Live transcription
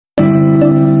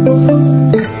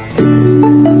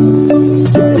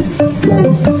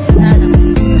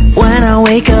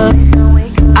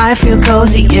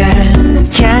cozy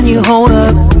yet. Can you hold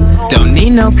up? Don't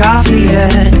need no coffee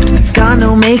yet. Got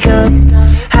no makeup.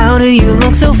 How do you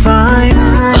look so fine?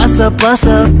 Bust up, bust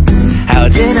up. How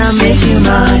did I make you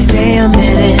mine? Stay a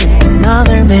minute,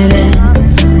 another minute.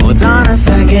 Hold on a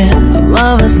second, I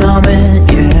love this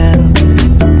moment, yeah.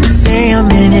 Stay a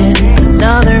minute,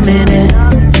 another minute.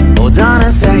 Hold on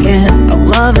a second, I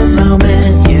love this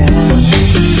moment, yeah.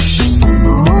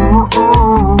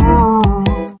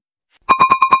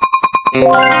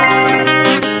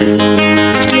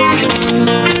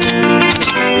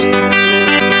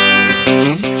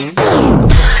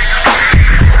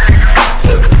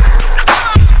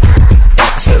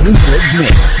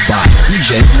 Mix by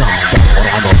DJ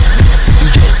Maranum.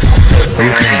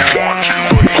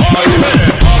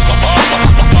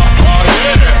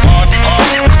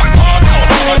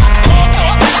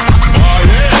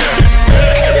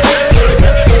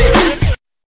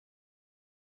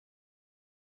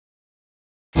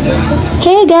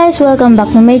 Hey guys, welcome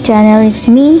back to my channel. It's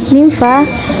me, Nympha,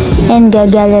 and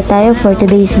gagala tayo for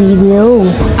today's video.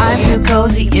 I feel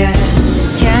cozy, yeah.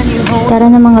 Can you hold Tara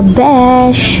na mga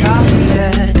besh!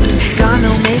 Got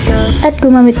no makeup. At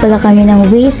gumamit pala kami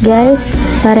ng Waze guys,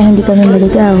 para hindi kami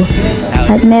maligaw.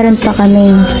 At meron pa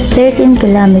kaming 13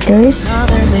 kilometers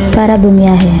para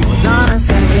bumiyahe.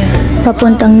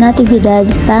 Papuntang Natividad,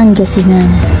 Pangasinan.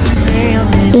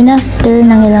 And after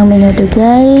ng ilang minuto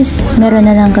guys, meron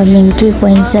na lang kaming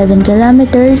 3.7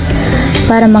 kilometers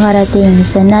para makarating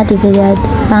sa Natividad,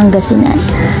 Pangasinan.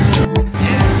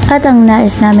 At ang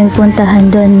nais naming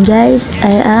puntahan doon guys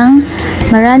ay ang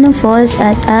Maranum Falls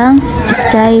at ang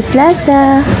Sky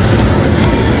Plaza.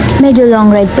 Medyo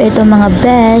long ride pa ito mga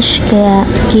besh, kaya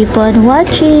keep on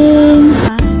watching!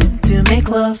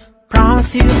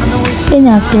 And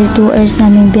after 2 hours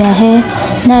naming biyahe,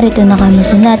 narito na kami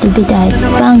sa Natividad,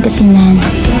 Pangasinan.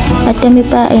 At kami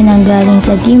pa ay nanggaling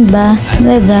sa Timba,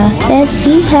 Nueva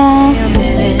Ecija.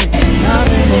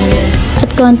 At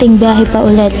konting biyahe pa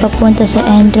ulit papunta sa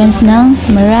entrance ng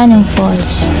Maranum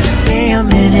Falls.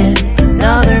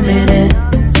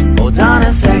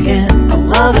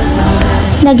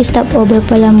 Nag-stop over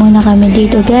pala muna kami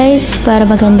dito guys para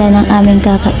maganda ng aming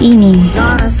kakainin.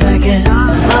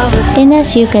 And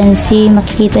as you can see,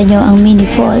 makikita nyo ang mini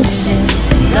falls.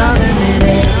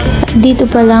 At dito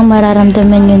pa lang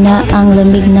mararamdaman nyo na ang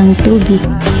lamig ng tubig.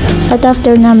 At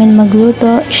after namin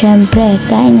magluto, syempre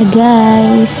kain na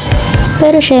guys.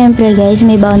 Pero syempre guys,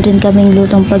 may baon rin kaming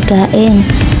lutong pagkain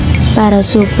para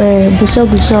super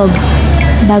busog-busog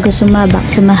bago sumabak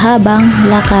sa mahabang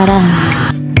lakaran.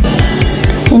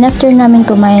 And after namin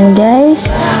kumain guys,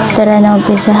 tara na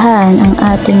umpisahan ang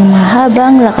ating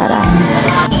mahabang lakaran.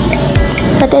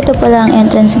 At ito pala ang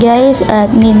entrance guys,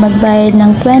 at need magbayad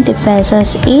ng 20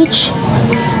 pesos each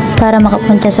para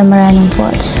makapunta sa Maranum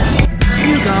Falls.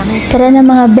 Tara na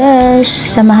mga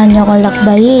besh, samahan nyo akong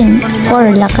lakbayin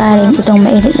or lakarin itong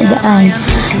mainit na daan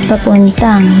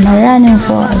papuntang Maranum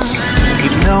Falls.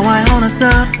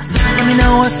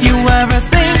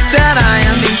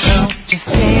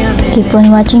 Keep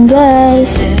on watching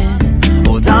guys.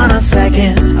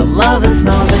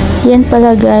 Yan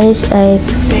pala guys ay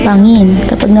pangin.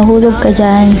 Kapag nahulog ka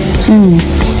dyan,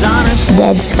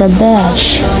 deads ka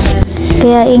besh.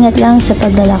 Kaya ingat lang sa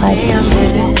paglalakad.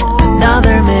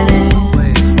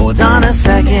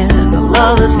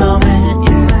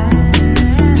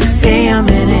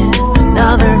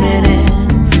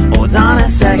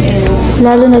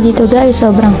 Lalo na dito guys,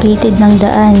 sobrang kitid ng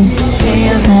daan.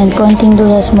 And konting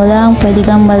dulas mo lang, pwede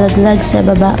kang malaglag sa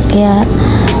baba. Kaya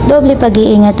doble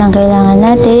pag-iingat ang kailangan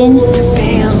natin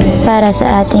para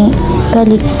sa ating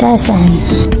kaligtasan.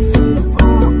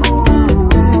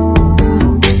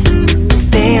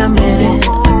 Stay a minute,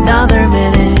 another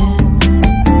minute.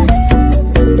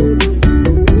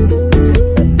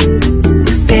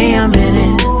 Stay a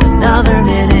minute, another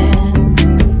minute.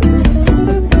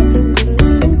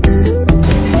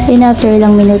 And after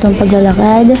ilang minutong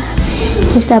paglalakad,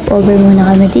 stop over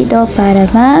muna kami dito para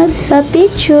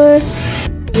magpa-picture.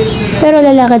 Pero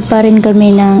lalakad pa rin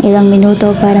kami ng ilang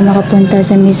minuto para makapunta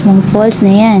sa mismong falls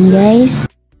na yan guys.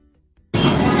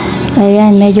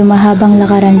 Ayan, medyo mahabang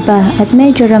lakaran pa at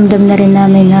medyo ramdam na rin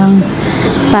namin ng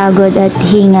pagod at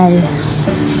hingal.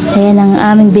 Ayan ang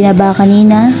aming binaba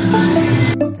kanina.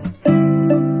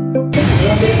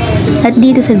 At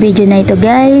dito sa video na ito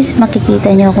guys,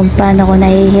 makikita nyo kung paano ko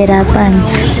nahihirapan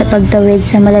sa pagtawid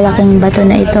sa malalaking bato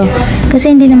na ito.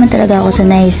 Kasi hindi naman talaga ako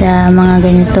sanay sa mga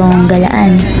ganitong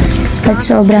galaan. At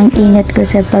sobrang ingat ko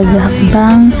sa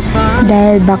paghakbang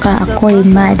dahil baka ako'y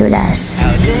madulas.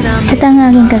 At ang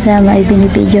aking kasama ay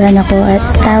binibidyohan ako at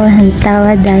tawa ng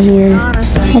tawa dahil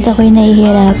at ako'y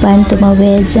nahihirapan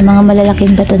tumawid sa mga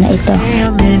malalaking bato na ito.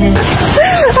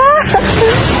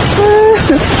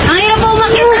 Ang hirap po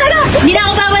umakit talaga. Hindi na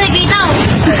ako babalik itaw.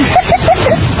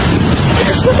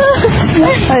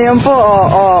 Ayan po,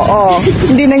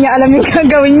 Hindi na niya alam yung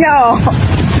gagawin niya,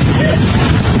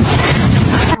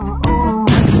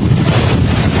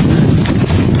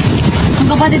 Ang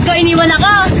kapatid ko, iniwan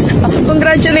ako.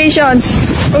 Congratulations!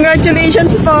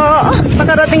 Congratulations po!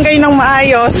 Nakarating kayo ng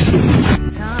maayos.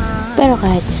 Pero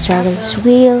kahit struggle is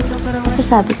real,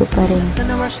 masasabi ko pa rin,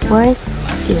 worth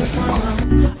it.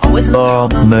 4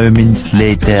 moments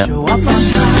later.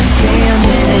 Stay a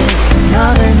minute,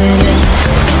 another minute.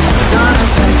 Hold on a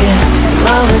second,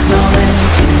 love is moment.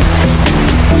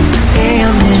 Stay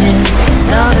a minute,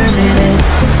 another minute.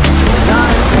 Hold on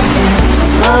a second,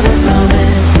 love is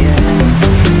moment.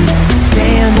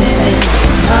 Stay a minute,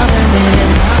 another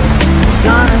minute. Hold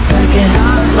on a second,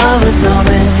 love is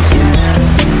moment.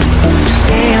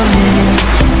 Stay a minute,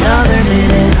 another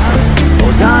minute.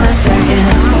 Hold on a second,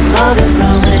 love is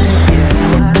moment.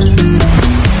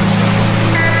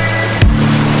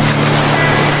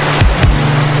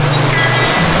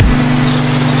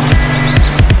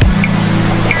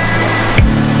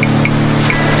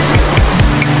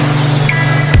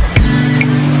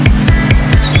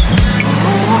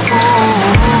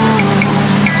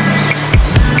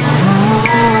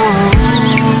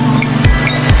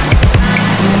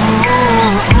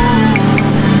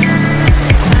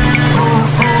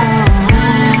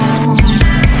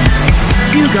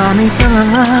 Got me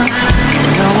feeling love,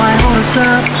 even though I hold us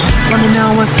up. Let me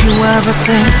know if you ever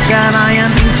think that I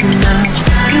am being too much.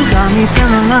 You got me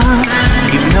feeling love,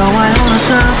 even though I hold us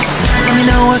up. Let me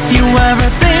know if you ever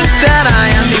think that I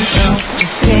am being so.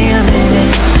 Just stay a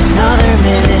minute, another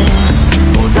minute.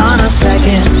 Hold on a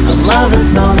second, I love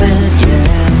this moment, yeah.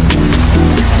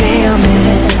 Just stay a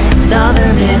minute, another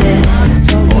minute.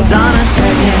 Hold on a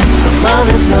second, I love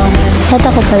this moment. At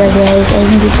ako pala guys ay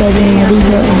hindi pwedeng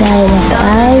maligo dahil ako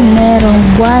ay merong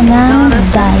buwan ng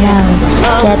dalaw.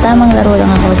 Kaya tamang laro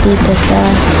lang ako dito sa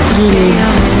gilid.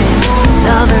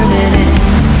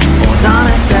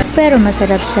 Pero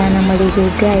masarap sanang maligo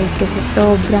guys kasi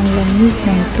sobrang lamig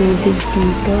ng tubig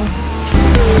dito.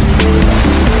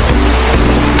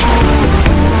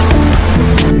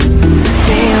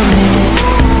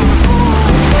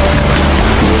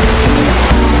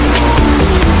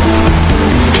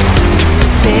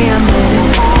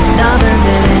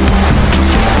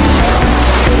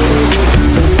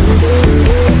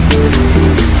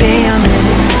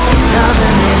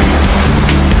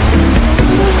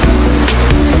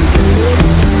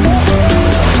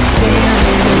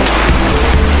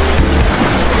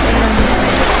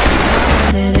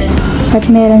 At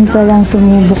meron palang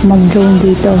sumubok mag-drone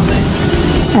dito.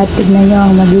 At tignan nyo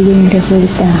ang magiging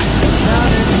resulta.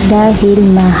 Dahil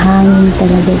mahangin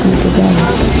talaga dito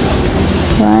guys.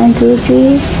 1,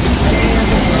 2, 3.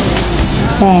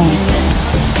 Bang!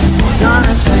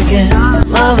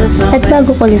 At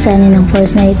bago ko lisanin ng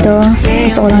force na ito,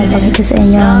 gusto ko lang ipakita sa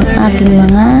inyo ang aking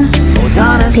mga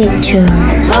picture.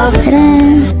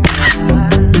 Tadaan!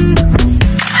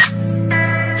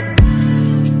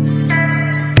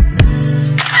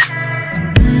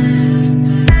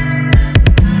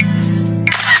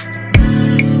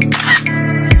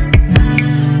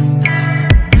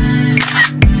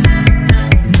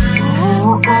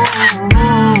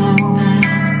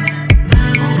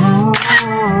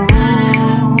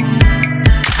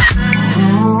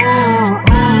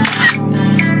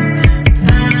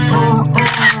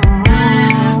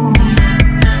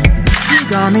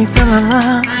 Got me feeling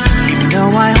love, even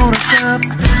though I hold us up.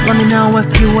 Let me know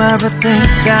if you ever think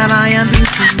that I am being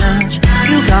too much.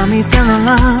 You got me feeling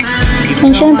love.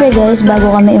 And syempre guys,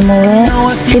 bago kami umuwi,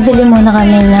 bibili muna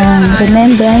kami ng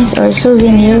remembrance or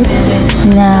souvenir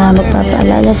na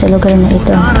magpapaalala sa lugar na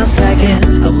ito. On a second,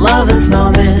 I love this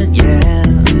moment, yeah.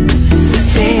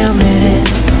 Just stay a minute.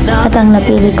 At ang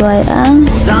napili ko ay ang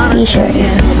t-shirt. I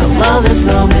love this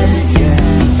moment, yeah.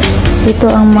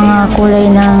 Ito ang mga kulay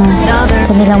ng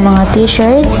kanilang mga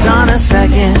t-shirt. On a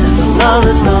second, I love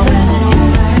this moment.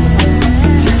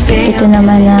 Just stay Ito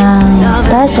naman ang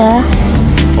tasa.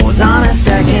 on a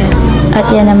second. At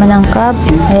yan naman ang cup.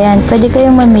 Ayan, pwede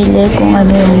kayong mamili kung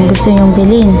ano yung gusto nyong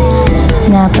bilhin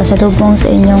na pasalubong sa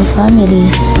inyong family.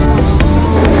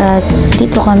 At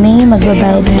dito kami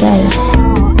magbabayad guys.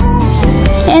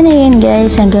 And ayun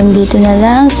guys, hanggang dito na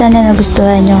lang. Sana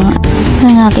nagustuhan nyo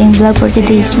ang aking vlog for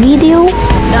today's video.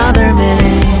 Another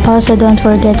minute. Also, don't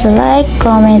forget to like,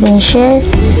 comment, and share,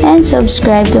 and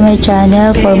subscribe to my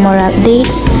channel for more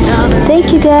updates.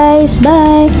 Thank you guys.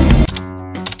 Bye!